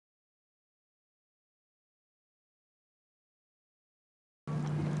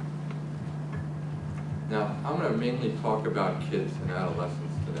Now, I'm going to mainly talk about kids and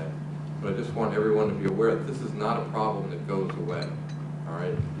adolescents today, but I just want everyone to be aware that this is not a problem that goes away. All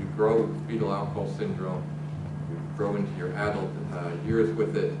right, you grow with fetal alcohol syndrome, you grow into your adult years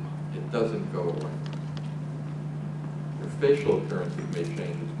with it, it doesn't go away. Your facial appearances may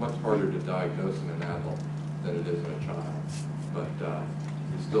change. It's much harder to diagnose in an adult than it is in a child, but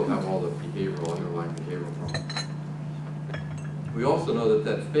you still have all the underlying behavioral problems. We also know that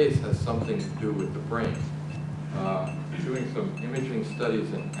that face has something to do with the brain. Doing some imaging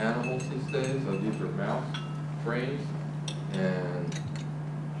studies in animals these days, these are mouse brains, and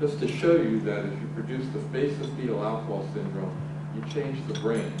just to show you that if you produce the face of fetal alcohol syndrome, you change the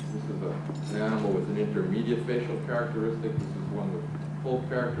brain. This is an animal with an intermediate facial characteristic. This is one with full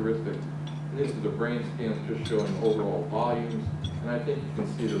characteristics. And these are the brain scans just showing overall volumes. And I think you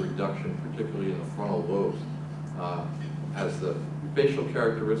can see the reduction, particularly in the frontal lobes. As the facial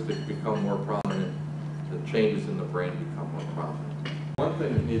characteristics become more prominent, the changes in the brain become more prominent. One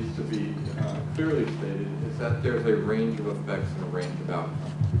thing that needs to be clearly stated is that there's a range of effects and a range of outcomes.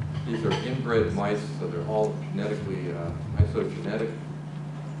 These are inbred mice, so they're all genetically isogenetic.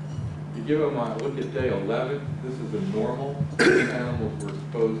 You give them a look at day 11. This is a normal. These animals were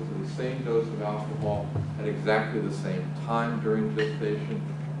exposed to the same dose of alcohol at exactly the same time during gestation.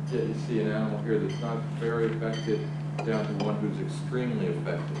 Yet you see an animal here that's not very affected down to one who's extremely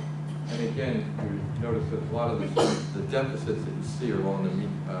affected. And again, you notice that a lot of the deficits that you see are along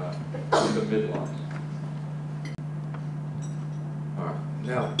the midline. All right.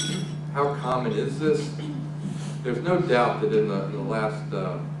 Now, how common is this? There's no doubt that in the last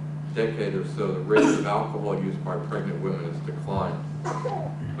decade or so, the rate of alcohol use by pregnant women has declined.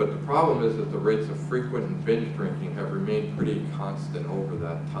 But the problem is that the rates of frequent and binge drinking have remained pretty constant over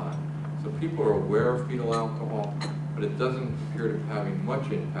that time. So people are aware of fetal alcohol, but it doesn't appear to be having much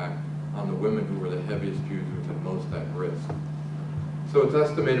impact on the women who were the heaviest users and most at risk. So it's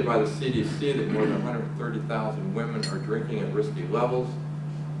estimated by the CDC that more than 130,000 women are drinking at risky levels.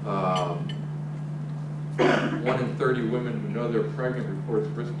 1 in 30 women who know they're pregnant reports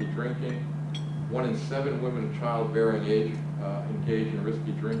risky drinking. 1 in 7 women of childbearing age engage in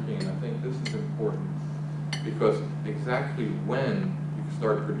risky drinking, and I think this is important because exactly when you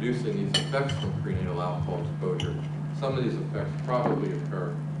start producing these effects from prenatal alcohol exposure, some of these effects probably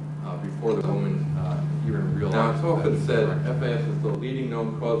occur before the woman even realizes. Now, it's often said FAS is the leading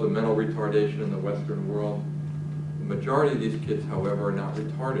known cause of mental retardation in the Western world. The majority of these kids, however, are not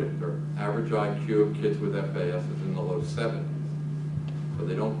retarded. Their average IQ of kids with FAS is in the low 70s. So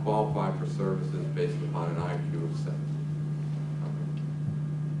they don't qualify for services based upon an IQ of 70.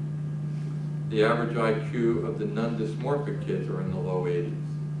 The average IQ of the non-dysmorphic kids are in the low 80s.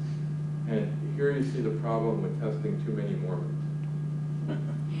 And here you see the problem with testing too many Mormons.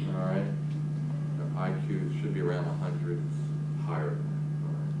 All right? Their IQs should be around 100, higher.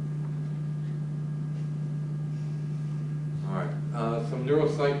 All right, some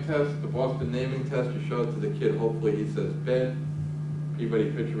neuropsych tests. The Boston naming test, you show it to the kid, hopefully he says bed.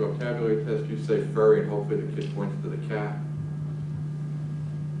 Peabody picture vocabulary test, you say furry, and hopefully the kid points to the cat.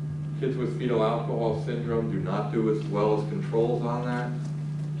 Kids with fetal alcohol syndrome do not do as well as controls on that.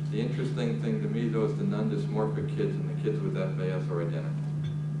 The interesting thing to me, though, is the non-dysmorphic kids and the kids with FAS are identical.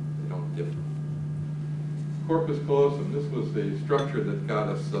 They don't differ. Corpus callosum, this was the structure that got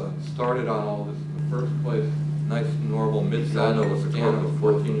us started on all this in the first place. Nice, normal, mid-saddle scan of a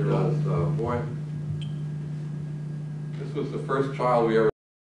 14-year-old boy. This was the first child we ever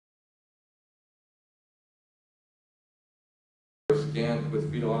scanned with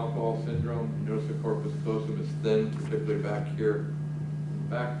fetal alcohol syndrome. You notice the corpus callosum is thin, particularly back here, in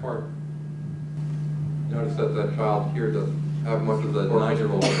the back part. Notice that that child here doesn't have much of the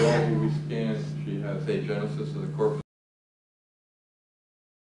 9-year-old girl who we scanned. She has agenesis of the corpus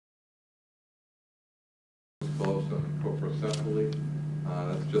callosum and coprocephaly.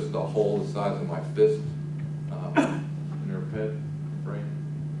 That's just a hole the size of my fist in her head, brain.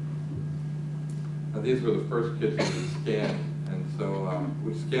 Now these were the first kids that we scanned, and so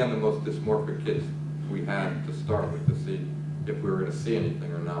we scanned the most dysmorphic kids we had to start with to see if we were going to see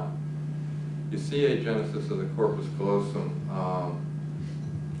anything or not. You see agenesis of the corpus callosum.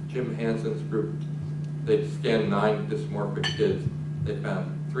 Jim Hansen's group, they scanned 9 dysmorphic kids. They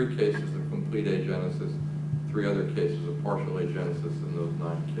found 3 cases of complete agenesis, 3 other cases of partial agenesis in those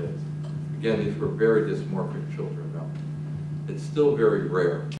 9 kids. Again, these were very dysmorphic children, though. It's still very rare.